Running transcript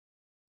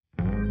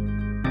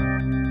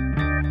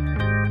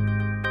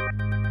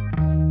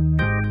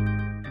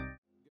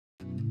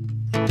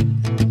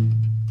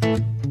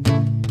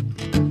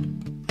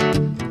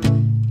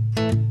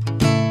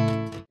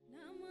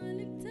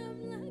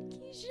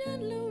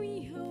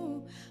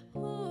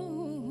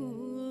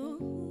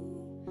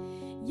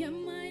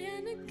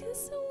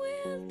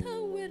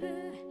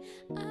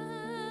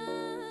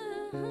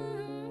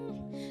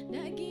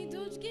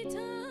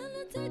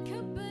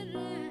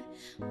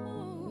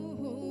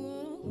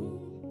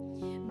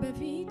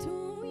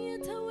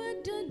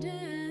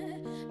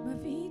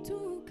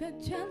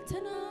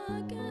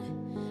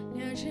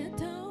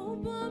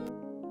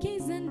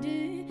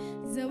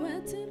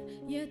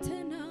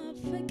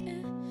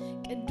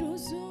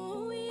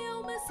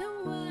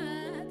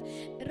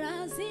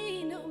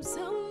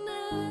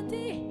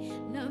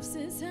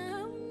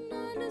ልዳስሰውና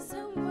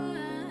ልሰዋ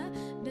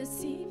ደስ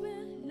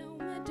ይበለው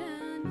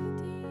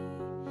መድኃኒቴ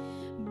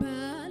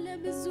ባለ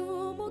ብዙ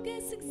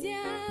ሞገስ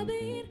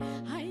እግዚአብሔር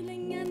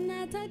ኃይለኛና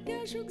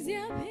ታጋሹ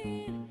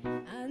እግዚአብሔር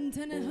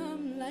አንተ ነህ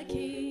አምላኬ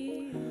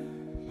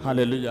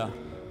ሃሌሉያ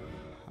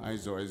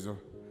አይዞ አይዞ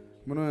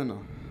ምን ሆነ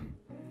ነው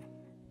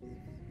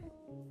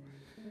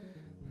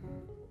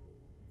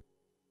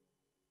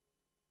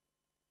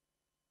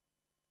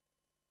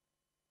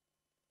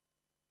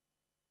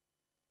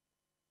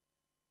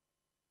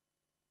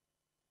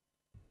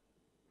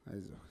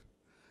አይዞ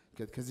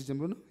ከዚህ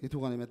ጀምሮ ነው የቱ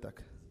ጋር ነው የመጣክ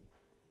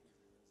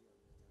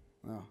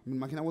ምን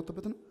ማኪና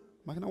ወጣበት ነው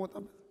ማኪና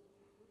ወጣበት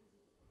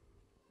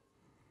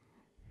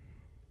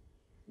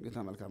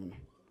ጌታ መልካም ነው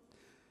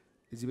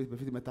እዚህ ቤት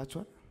በፊት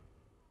መጣችኋል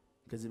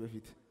ከዚህ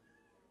በፊት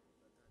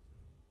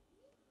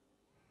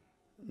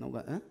ነው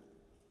ጋር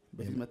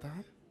በፊት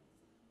መጣሃል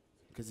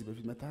ከዚህ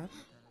በፊት መጣሃል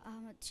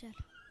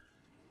አመጥቻለሁ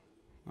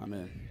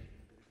አሜን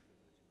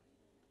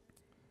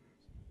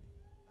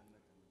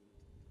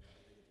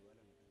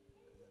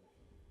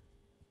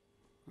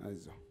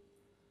አይዞ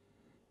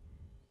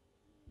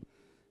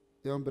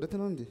ያው ብረት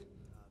ነው እንዴ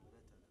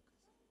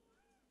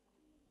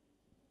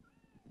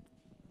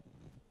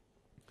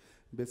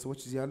ቤተሰቦች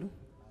እዚህ ያሉ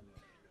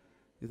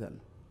ይታሉ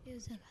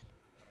ይዘጋል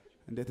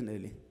እንዴት ነው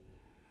እሊ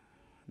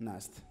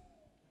ናስት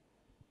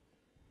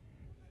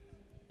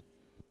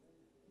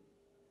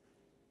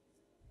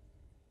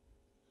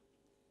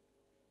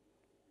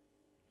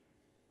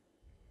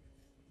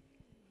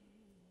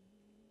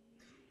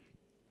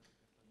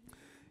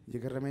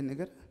የገረመኝ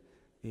ነገር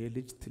ይሄ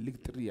ልጅ ትልቅ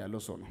ጥሪ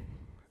ያለው ሰው ነው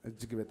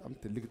እጅግ በጣም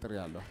ትልቅ ጥሪ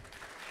ያለው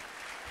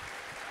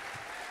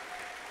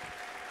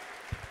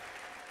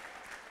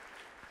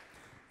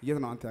የት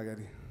ነው አንተ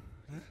ያገሪ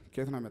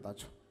ከየት ነው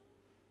መጣችሁ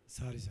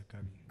ሳሪስ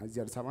አካባቢ እዚህ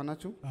አዲስ አበባ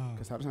ናችሁ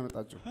ከሳሪስ ነው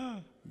መጣችሁ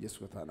ኢየሱስ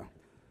ጌታ ነው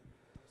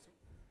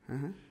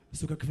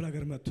እሱ ከክፍለ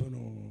ሀገር መጥቶ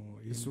ነው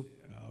እሱ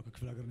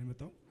ከክፍለ ሀገር ነው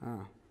የመጣው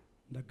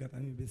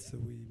እንዳጋጣሚ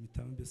ቤተሰቡ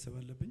የሚታመን ቤተሰብ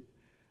አለብኝ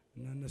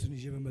እና እነሱን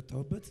ይዤ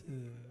በመጣሁበት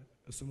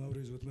እሱ ማብሮ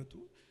ይዞት መጡ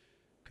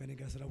ከኔ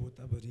ጋር ስራ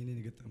ወጣበት የኔን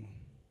የገጠመው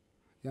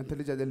ያንተ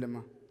ልጅ አይደለማ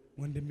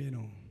ወንድሜ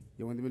ነው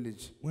የወንድሜ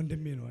ልጅ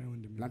ወንድሜ ነው አይ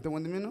ወንድሜ ላንተ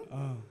ወንድሜ ነው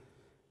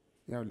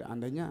ያው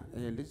አንደኛ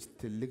ይሄ ልጅ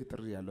ትልቅ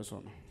ጥሪ ያለው ሰው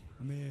ነው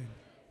አሜን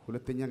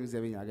ሁለተኛ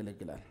እግዚአብሔር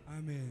ያገለግላል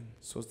አሜን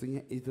ሶስተኛ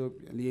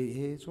ኢትዮጵያ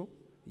ይሄ ሰው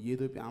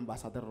የኢትዮጵያ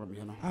አምባሳደር ነው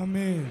የሚሆነው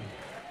አሜን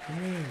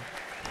አሜን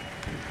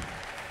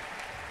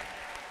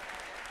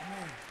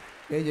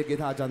ይሄ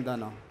የጌታ አጀንዳ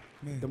ነው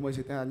ደግሞ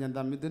የሰይጣን አጀንዳ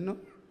ምንድን ነው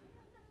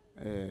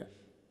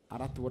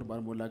 4 ወር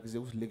ባልሞላ ጊዜ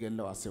ውስጥ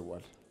ሊገለው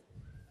አስቧል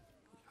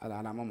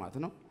አላማው ማለት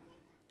ነው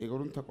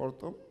እግሩን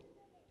ተቆርጦ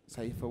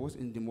ሳይፈወስ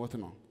እንዲሞት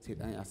ነው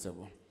ሰይጣን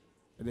ያሰበው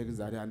ለግን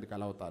ዛሬ አንድ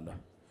ቃል አወጣለሁ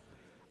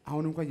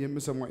አሁን እንኳን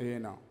የምሰማው ይሄ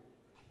ነው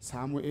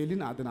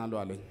ሳሙኤልን አድናለሁ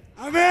አለኝ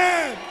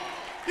አሜን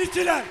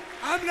ይችላል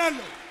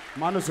አምናለሁ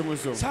ማን ነው ስሙ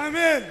እሱ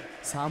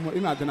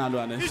ሳሙኤልን አድናለሁ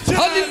አለኝ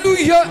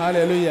ሃሌሉያ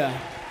ሃሌሉያ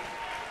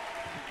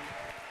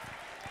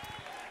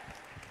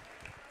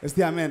እስቲ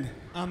አሜን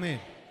አሜን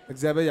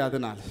እግዚአብሔር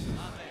ያድናል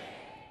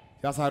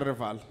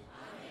ያሳርፋል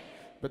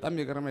በጣም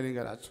የገረመኝ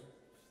ልንገራችሁ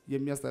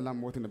የሚያስጠላ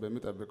ሞት ነው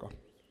በሚጠብቀው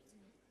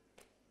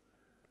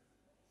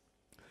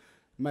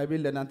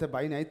ማይቤል ለናንተ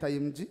ባይን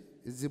አይታይም እንጂ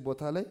እዚህ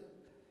ቦታ ላይ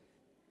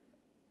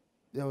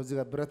ያው እዚህ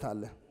ጋር ብረት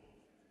አለ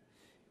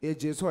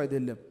ጄሶ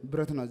አይደለም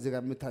ብረት ነው እዚህ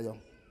ጋር የምታየው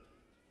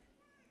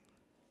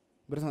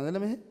ብረት ነው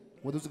አይደለም ይሄ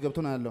ወደ ውስጥ ገብቶ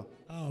ነው ያለው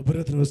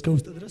ብረት ነው እስከ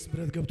ውስጥ ድረስ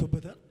ብረት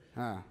ገብቶበታል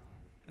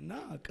እና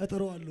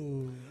ቀጠሮ አለው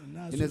እና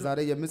እኔ ዛሬ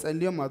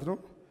የምጸልየው ማለት ነው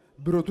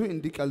ብረቱ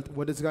እንዲቀልጥ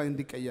ወደ ስጋ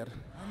እንዲቀየር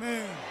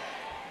አሜን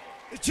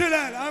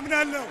ይችላል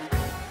አምናለሁ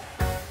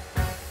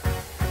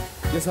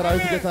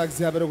የሰራዊት ጌታ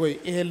እግዚአብሔር ሆይ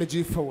ይሄ ልጅ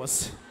ይፈወስ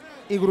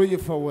እግሩ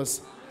ይፈወስ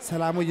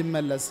ሰላሙ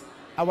ይመለስ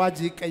አዋጅ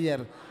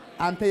ይቀየር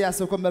አንተ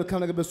ያሰብከው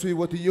መልካም ነገር በሱ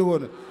ህይወት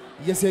ይሁን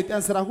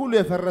የሰይጣን ስራ ሁሉ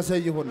የፈረሰ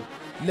ይሁን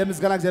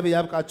ለምስጋና እግዚአብሔር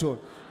ያብቃቸው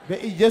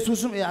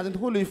በኢየሱስም ያንተ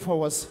ሁሉ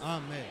ይፈወስ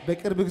አሜን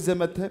በቅርብ ጊዜ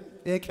መጥተ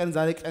ይሄ ቀን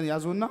ዛሬ ቀን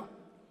ያዙና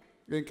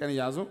ይሄን ቀን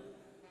ያዙ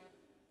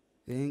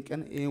ይሄን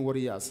ቀን ይሄን ወር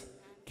ያዝ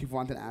ክፉ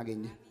አንተን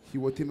አያገኝ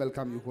ህይወት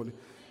መልካም ይሁን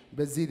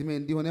በዚህ እድሜ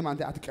እንዲሆነም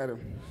አንተ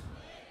አትቀርም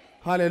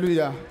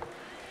ሃሌሉያ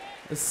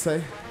እሰይ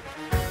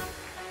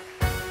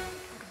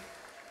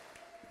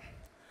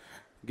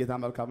ጌታ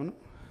መልካም ነው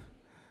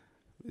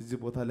እዚህ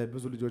ቦታ ላይ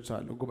ብዙ ልጆች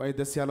አሉ ጉባኤ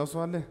ደስ ያለው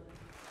ሰው አለ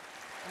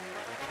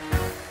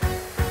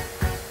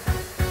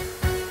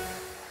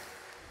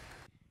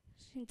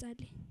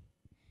እንጸልይ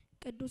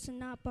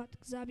ቅዱስና አባት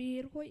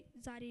እግዚአብሔር ሆይ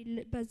ዛሬ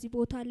በዚህ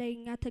ቦታ ላይ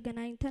እኛ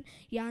ተገናኝተን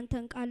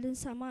ያንተን ቃል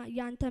ልንሰማ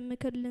ያንተን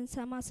ምክር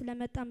ልንሰማ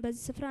ስለመጣን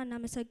በዚህ ስፍራ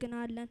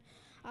እናመሰግናለን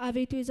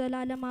አቤቱ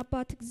የዘላለም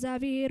አባት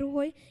እግዚአብሔር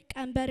ሆይ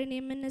ቀንበርን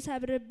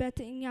የምንሰብርበት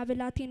እኛ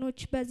ብላቴኖች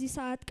በዚህ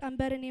ሰዓት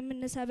ቀንበርን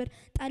የምንሰብር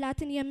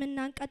ጠላትን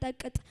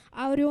የምናንቀጠቅጥ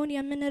አውሬውን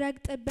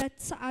የምንረግጥበት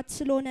ሰዓት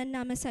ስለሆነ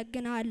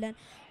እናመሰግናለን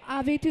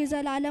አቤቱ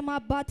የዘላለም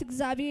አባት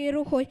እግዚአብሔር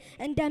ሆይ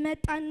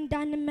እንደመጣን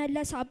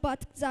እንዳንመለስ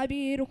አባት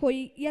እግዚአብሔር ሆይ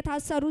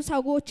የታሰሩ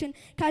ሰዎችን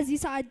ከዚህ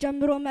ሰዓት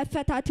ጀምሮ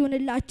መፈታት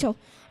ይሁንላቸው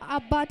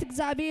አባት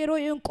እግዚአብሔር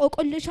ሆይ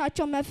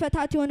እንቆቅልሻቸው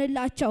መፈታት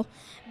ይሁንላቸው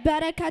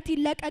በረከት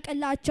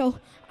ይለቀቅላቸው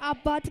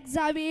አባት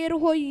እግዚአብሔር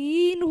ሆይ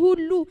ይህን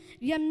ሁሉ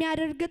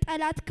የሚያደርግ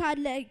ጠላት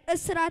ካለ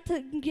እስራት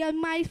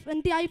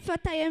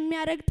እንዳይፈታ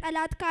የሚያደርግ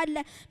ጠላት ካለ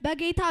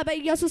በጌታ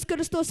በኢየሱስ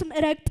ክርስቶስም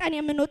ረግጠን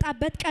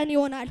የምንወጣበት ቀን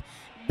ይሆናል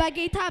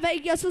በጌታ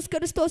በኢየሱስ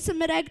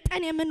ክርስቶስም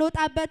ረግጠን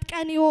የምንወጣበት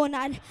ቀን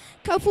ይሆናል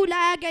ክፉ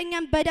ላይ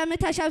ያገኘን በደም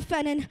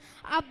ተሸፈንን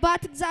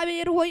አባት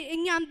እግዚአብሔር ሆይ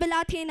እኛም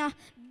ብላቴና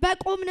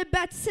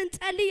በቆምንበት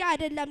ስንጸልይ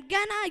አይደለም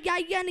ገና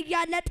ያየን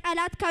ያለ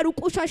ጠላት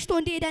ከሩቁ ሸሽቶ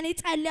እንዲሄደን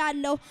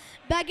ይጸልያለሁ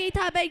በጌታ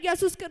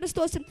በኢየሱስ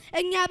ክርስቶስም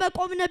እኛ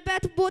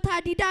በቆምንበት ቦታ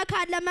ዲዳ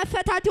ካለ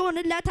መፈታት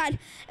ይሆንለታል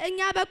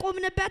እኛ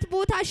በቆምንበት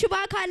ቦታ ሽባ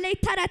ካለ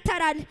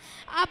ይተረተራል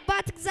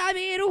አባት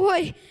እግዚአብሔር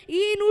ሆይ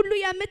ይህን ሁሉ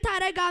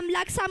የምታረግ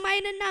አምላክ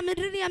ሰማይንና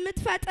ምድርን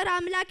የምትፈጥር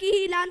አምላክ ይህ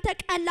ላንተ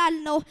ቀላል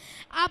ነው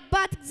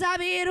አባት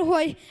እግዚአብሔር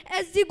ሆይ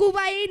እዚህ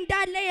ጉባኤ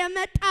እንዳለ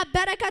የመጣ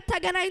በረከት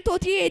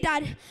ተገናኝቶት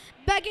ይሄዳል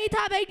በጌታ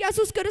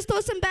በኢየሱስ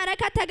ክርስቶስም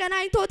በረከት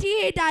ተገናኝቶት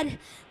ይሄዳል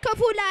ክፉ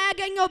ላይ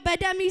ያገኘው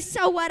በደም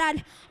ይሰወራል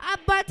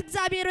አባት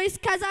እግዚአብሔር ሆይ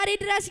እስከዛሬ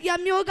ድረስ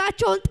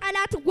የሚወጋቸውን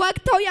ጠላት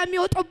ወግተው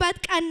የሚወጡበት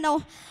ቀን ነው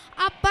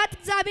አባት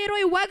እግዚአብሔር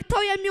ሆይ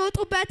ወግተው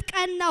የሚወጡበት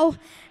ቀን ነው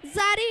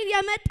ዛሬ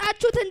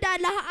የመጣችሁት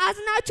እንዳለ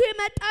አዝናችሁ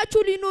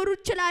የመጣችሁ ሊኖሩ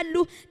ይችላሉ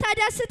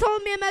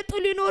ተደስተውም የመጡ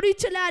ሊኖሩ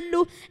ይችላሉ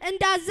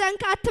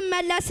እንዳዘንክ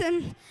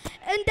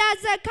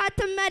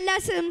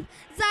አትመለስም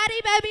ዛሬ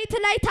በቤት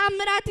ላይ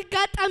ታምራት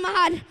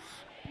ይጋጠማል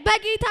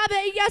በጌታ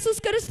በኢየሱስ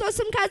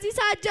ክርስቶስም ከዚህ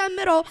ሰዓት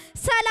ጀምሮ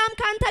ሰላም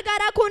ካንተ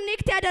ጋር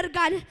ኮኔክት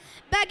ያደርጋል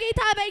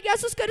በጌታ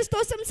በኢየሱስ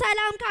ክርስቶስም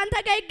ሰላም ካንተ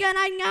ጋር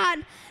ይገናኛል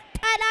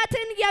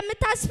ጠላትን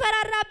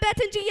የምታስፈራራበት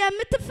እንጂ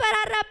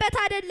የምትፈራራበት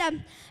አይደለም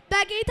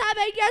በጌታ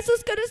በኢየሱስ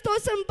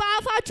ክርስቶስም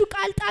በአፋችሁ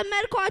ቃል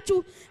ጠመልኳችሁ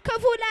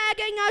ክፉ ላይ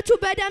ያገኛችሁ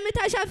በደም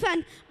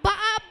ተሸፈን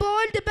በአብ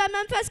በወልድ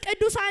በመንፈስ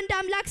ቅዱስ አንድ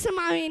አምላክ ስም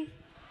አሜን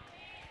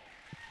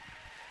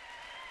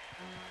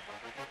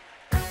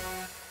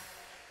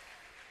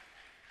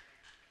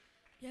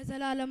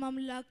የዘላለም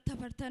አምላክ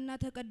ተፈርተና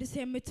ተቀድሰ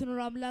የምትኖር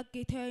አምላክ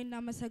ጌታዬ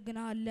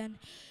እናመሰግናለን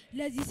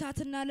ለዚህ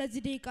ሰዓትና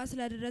ለዚህ ደቂቃ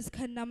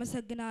ስለደረስከን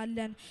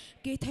እናመሰግናለን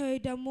ጌታዬ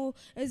ደግሞ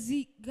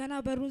እዚህ ገና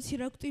በሩን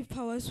ሲረግጡ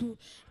ይፈወሱ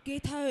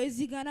ጌታዬ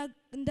እዚህ ገና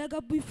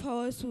እንደገቡ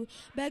ይፈወሱ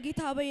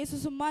በጌታ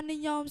በኢየሱስ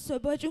ማንኛውም ሰው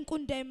በጭንቁ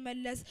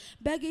እንዳይመለስ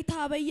በጌታ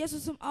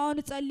በኢየሱስ አሁን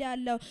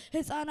ጸልያለሁ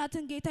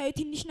ሕጻናትን ጌታዬ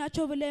ትንሽ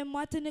ናቸው ብለ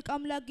የማትንቅ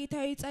አምላክ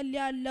ጌታዬ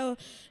ጸልያለሁ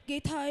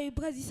ጌታዬ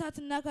በዚህ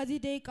ሰዓትና ከዚህ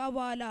ደቂቃ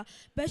በኋላ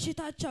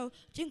በሽታቸው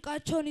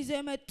ጭንቃቸውን ይዘው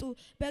የመጡ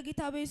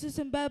በጌታ በኢየሱስ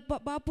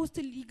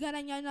በአፖስትል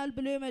ይገናኛናል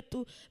ብሎ የመጡ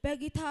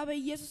በጌታ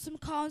በኢየሱስ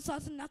ካሁን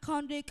ሰዓትና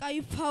ካሁን ደቂቃ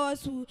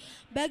ይፈወሱ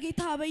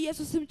በጌታ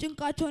በኢየሱስ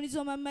ጭንቃቸውን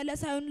ይዘው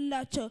መመለስ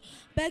አይሆንላቸው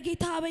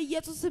በጌታ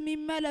በኢየሱስ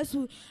ይመለሱ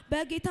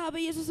በጌታ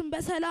በኢየሱስ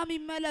በሰላም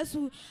ይመለሱ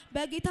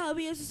በጌታ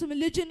በኢየሱስ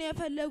ልጅን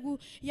የፈለጉ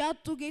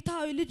ያጡ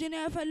ጌታዬ ልጅን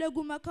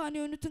የፈለጉ መካን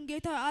የሆኑትን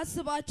ጌታዬ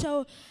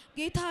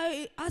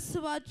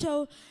አስባቸው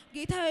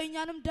ጌታዬ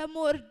እኛንም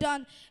ደሞ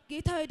እርዳን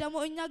ጌታዬ ደሞ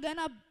እኛ ገና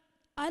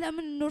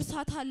ዓለምን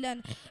እንወርሳታለን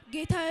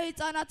ጌታዬ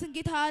ሕጻናትን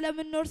ጌታ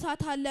ዓለምን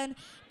እንወርሳታለን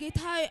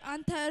ጌታዬ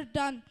አንተ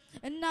እርዳን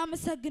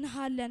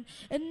እናመሰግንሃለን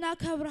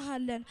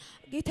እናከብርሃለን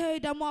ጌታዬ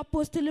ደግሞ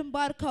አፖስትልን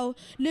ባርከው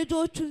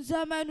ልጆቹን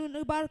ዘመኑን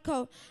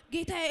ባርከው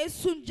ጌታዬ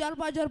እሱን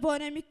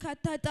ጀርባውን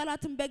የሚከተል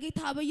ጠላትን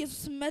በጌታ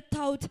በኢየሱስ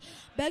መታውት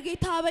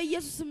በጌታ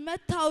በኢየሱስ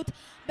መታውት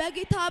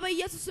በጌታ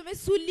በኢየሱስ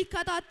እሱን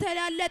ሊከታተል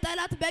ያለ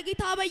ጠላት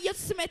በጌታ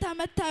በኢየሱስ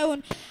የተመታ ይሁን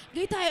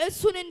ጌታዬ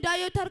እሱን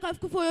እንዳየው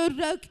ተርከፍክፎ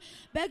ይወድቅ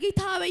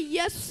በጌታ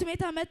በኢየሱስ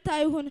የተመታ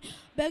ይሁን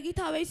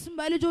በጌታ በኢየሱስ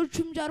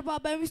በልጆቹም ጀርባ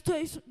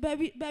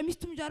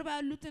በሚስቱም ጀርባ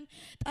ያሉትን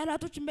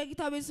ጠላቶችን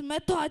በጌታ በኢየሱስ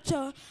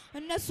መታቸው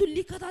እነሱን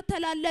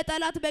ሊከታተል ያለ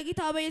ጠላት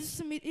በጌታ በኢየሱስ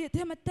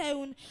የተመታ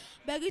ይሁን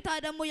በጌታ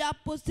ደግሞ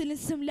የአፖስትልን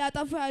ስም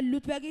ሊያጠፉ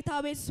ያሉት በጌታ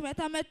በኢየሱስ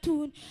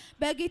የተመቱን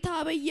በጌታ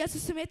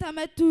በኢየሱስ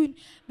የተመቱን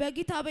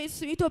በጌታ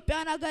በኢየሱስ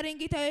ኢትዮጵያን ሀገርን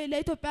ጌታ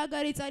ለኢትዮጵያ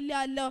ሀገር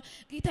ይጸልያለሁ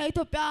ጌታ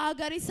ኢትዮጵያ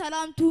ሀገር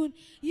ሰላም ትሁን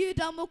ይህ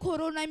ደግሞ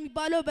ኮሮና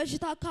የሚባለው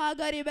በሽታ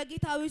ከሀገር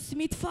በጌታ በኢየሱስ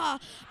ይጥፋ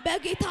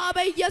በጌታ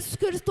በኢየሱስ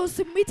ክርስቶስ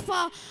ይጥፋ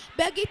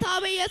በጌታ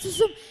በኢየሱስ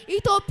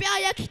ኢትዮጵያ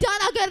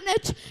የኪዳን ሀገር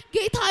ነች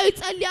ጌታ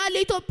ይጸልያል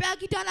ኢትዮጵያ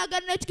ኪዳን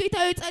ሀገር ነች ጌታ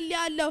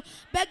ይጸልያለሁ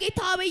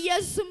በጌታ በኢየሱስ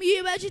ይህ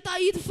በሽታ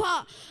ይጥፋ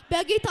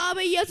በጌታ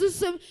በኢየሱስ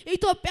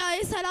ኢትዮጵያ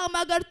የሰላም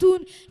ሀገር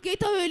ትሁን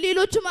ጌታ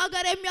ሌሎችም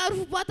ሀገር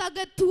የሚያርፉባት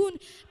ሀገር ትሁን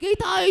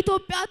ጌታ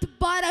ኢትዮጵያ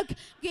ትባረክ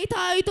ጌታ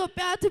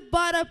ኢትዮጵያ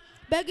ትባረክ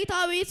በጌታ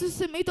በኢየሱስ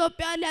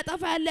ኢትዮጵያ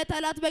ሊያጠፋ ያለ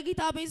ጠላት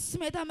በጌታ በኢየሱስ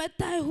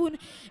የተመታ ይሁን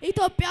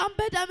ኢትዮጵያን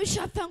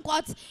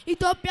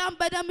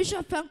በደም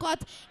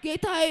ሸፈንኳት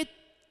ጌታ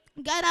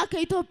ገና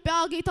ከኢትዮጵያ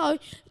ጌታ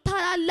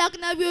ታላላቅ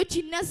ነቢዮች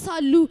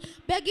ይነሳሉ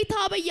በጌታ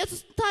በኢየሱስ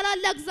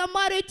ታላላቅ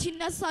ዘማሪዎች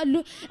ይነሳሉ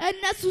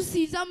እነሱ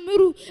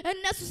ሲዘምሩ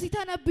እነሱ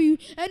ሲተነብዩ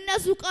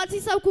እነሱ ቃል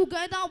ሲሰብኩ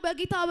ገና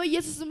በጌታ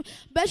በኢየሱስ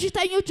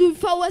በሽተኞቹ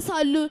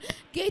ይፈወሳሉ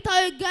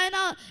ጌታዬ ገና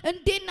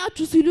እንዴት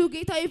ናችሁ ሲሉ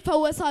ጌታ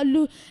ይፈወሳሉ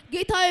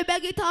ጌታዬ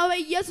በጌታ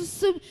በኢየሱስ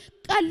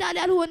ቀላል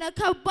ያልሆነ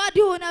ከባድ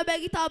የሆነ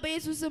በጌታ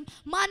በኢየሱስ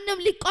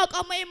ማንንም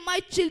ሊቋቋመው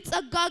የማይችል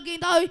ጸጋ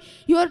ጌታዬ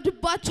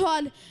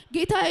ይወርድባቸዋል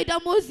ጌታዬ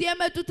ደግሞ እዚህ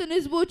የመጡትን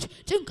ህዝቦች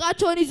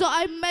ጭንቃቸውን ይዘው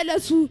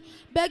አይመለሱ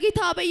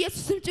በጌታ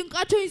በኢየሱስ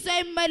ጭንቃቸውን ይዘው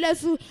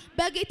አይመለሱ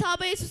በጌታ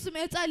በኢየሱስ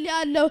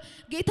እጸልያለሁ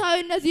ጌታዬ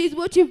እነዚህ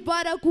ህዝቦች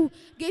ይባረኩ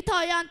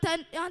ጌታዬ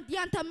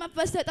ያንተ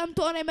መንፈስ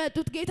ተጠምተው ነው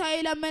የመጡት ጌታዬ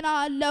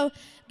ለምንሃለሁ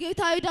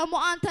ጌታዬ ደግሞ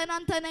አንተን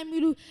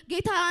የሚሉ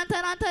ጌታዬ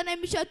አንተን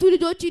የሚሸቱ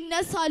ልጆች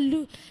ይነሳሉ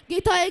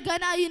ጌታዬ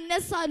ገና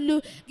ይነሳሉ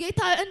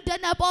ጌታዬ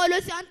እንደነ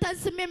ጳውሎስ አንተን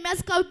ስም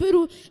የሚያስከብሩ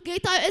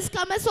ጌታዬ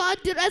እስከ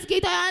መስዋዕት ድረስ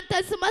ጌታዬ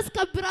አንተን ስም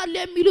አስከብራለሁ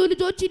የሚሉ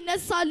ልጆች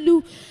ይነሳሉ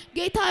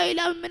ጌታዬ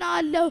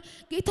ለምንሃለሁ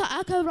ጌታ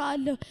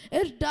አከብራለሁ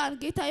እርዳን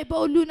ጌታዬ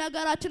በሁሉ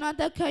ነገራችን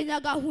አንተ ከኛ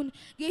ጋር ሁን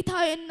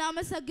ጌታዬ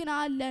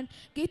እናመሰግናለን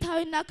ጌታዬ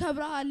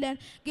እናከብራለን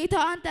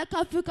ጌታዬ አንተ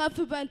ከፍ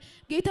በል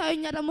ጌታዬ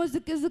እኛ ደግሞ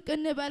ዝቅ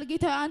እንበል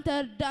ጌታዬ አንተ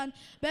እርዳን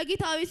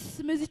በጌታ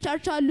በኢየሱስ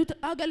ቸርች ያሉት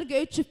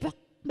አገልጋዮች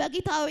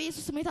በጌታ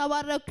በኢየሱስ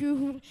የተባረኩ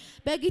ይሁን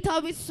በጌታ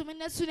በኢየሱስ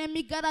እነሱን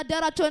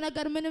የሚገዳደራቸው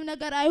ነገር ምንም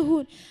ነገር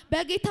አይሁን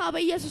በጌታ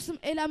በኢየሱስ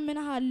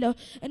እለምንሃለሁ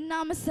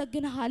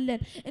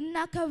እናመሰግንሃለን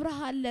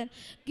እናከብርሃለን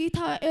ጌታ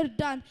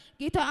እርዳን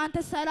ጌታ አንተ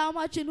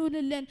ሰላማችን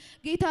ሁንልን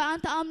ጌታ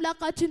አንተ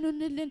አምላካችን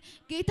ሁንልን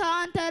ጌታ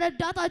አንተ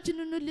ረዳታችን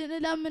ሁንልን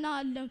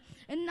እለምንሃለሁ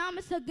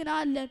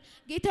እናመሰግናለን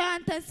ጌታ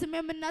አንተን ስም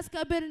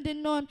የምናስከብር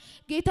እንድንሆን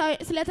ጌታ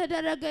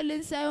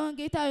ስለተደረገልን ሳይሆን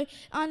ጌታ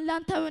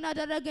አንላንተ ምን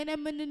አደረገን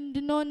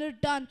እንድንሆን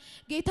እርዳን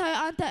ጌታ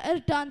አንተ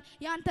እርዳን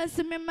ያንተን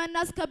ስም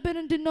የምናስከብር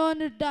እንድንሆን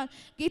እርዳን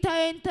ጌታ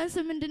ያንተን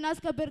ስም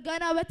እንድናስከብር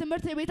ገና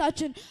በትምህርት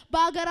ቤታችን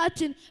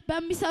በአገራችን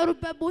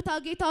በሚሰሩበት ቦታ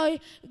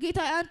ጌታ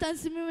ያንተን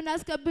ስም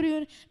የምናስከብር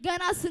ይሁን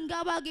ገና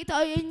ስንገባ ጌታ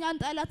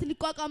የኛን ጠላት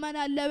ሊቋቋመን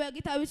ያለ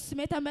በጌታ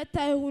ስም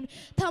የተመታ ይሁን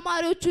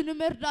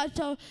ተማሪዎቹንም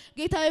እርዳቸው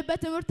ጌታ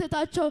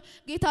በትምህርታቸው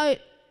ጌታ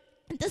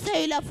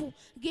እንተሰይለፉ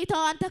ጌታ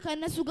አንተ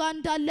ከነሱ ጋር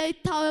እንዳለ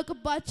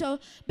ይታወቅባቸው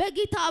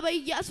በጌታ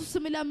በኢየሱስ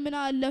ስም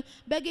ለምናለሁ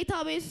በጌታ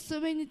በኢየሱስ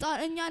ስም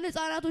እኛን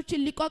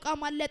ሕፃናቶችን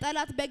ሊቋቋም አለ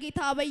ጠላት በጌታ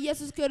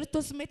በኢየሱስ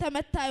ክርስቶስ ስም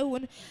የተመታ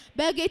ይሁን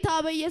በጌታ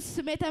በኢየሱስ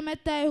ስም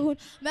የተመታ ይሁን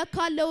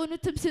መካለውን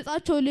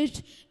ትምስጣቸው ልጅ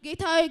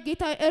ጌታ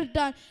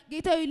እርዳን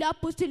ጌታ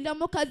ለአፖስቶል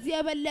ደግሞ ከዚህ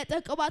የበለጠ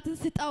ቅባትን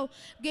ስጠው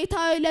ጌታ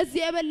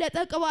ለዚህ የበለጠ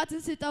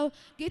ቅባትን ስጠው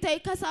ጌታ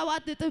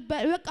ከሰባት እጥፍ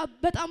በቃ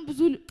በጣም ብዙ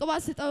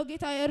ቅባት ስጠው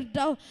ጌታ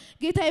እርዳው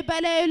ጌታ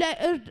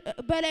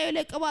በላዩ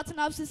ላይ ቅባትን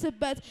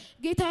አብስስበት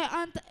ጌታ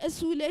አንተ እሱ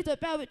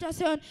ለኢትዮጵያ ብቻ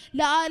ሳይሆን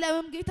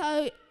ለዓለምም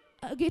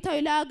ጌታ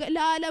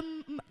ለዓለም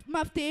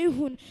መፍትሄ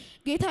ይሁን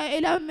ጌታ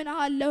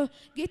እለምንሃለሁ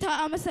ጌታ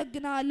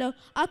አመሰግናለሁ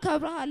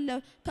አከብርሃለሁ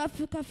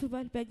ከፍ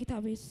በል በጌታ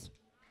በኢየሱስ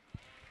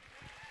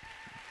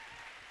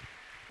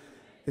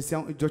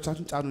እስያው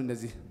እጆቻችሁን ጫኑ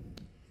እንደዚህ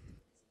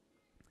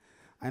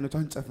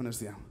አይኖቻችሁን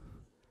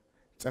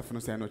ጨፍኑ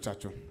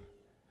አይኖቻችሁን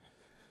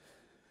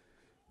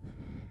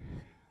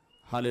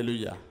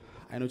ሃሌሉያ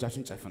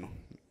አይኖቻችሁን ጨፍኑ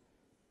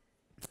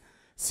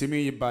ስሜ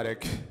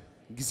ይባረክ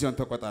ጊዜውን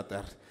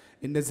ተቆጣጠር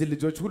እነዚህ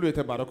ልጆች ሁሉ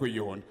የተባረኩ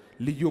ይሁን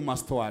ልዩ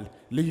ማስተዋል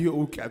ልዩ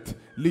ዕውቀት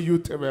ልዩ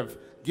ጥበብ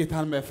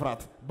ጌታን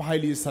መፍራት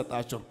በኃይል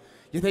ይሰጣቸው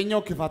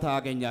የተኛው ክፋት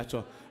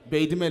አያገኛቸው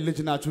በእድሜ ልጅ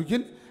ናችሁ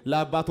ግን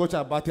ለአባቶች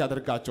አባት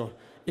ያደርጋቸው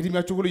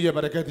እድሜያችሁ ሁሉ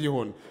የበረከት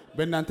ይሁን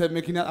በእናንተ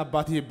ምክንያት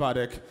አባት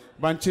ይባረክ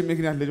ባንቺ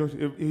ምክንያት ልጆች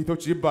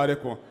እህቶች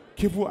ይባረኩ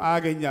ክፉ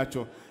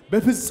አያገኛቸው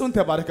በፍጹም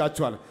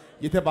ተባረካችኋል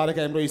የተባረከ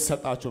አእምሮ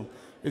ይሰጣችሁ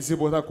እዚህ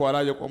ቦታ ቋላ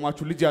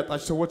የቆማችሁ ልጅ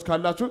ያጣችሁ ሰዎች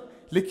ካላችሁ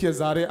ልክ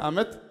የዛሬ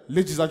አመት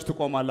ልጅ ይዛችሁ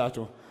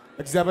ትቆማላችሁ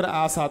እግዚአብሔር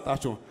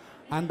አያሳጣችሁ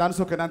አንዳንድ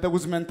ሰው ከናንተ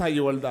ውስጥ መንታ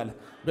ይወልዳል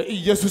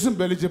በኢየሱስም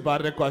በልጅ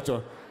ባረኳቸው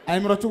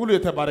አእምሮአችሁ ሁሉ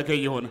የተባረከ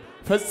ይሁን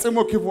ፈጽሞ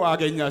ክፉ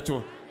አያገኛችሁ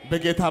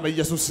በጌታ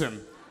በኢየሱስ ስም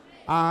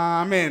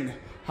አሜን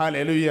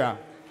ሃሌሉያ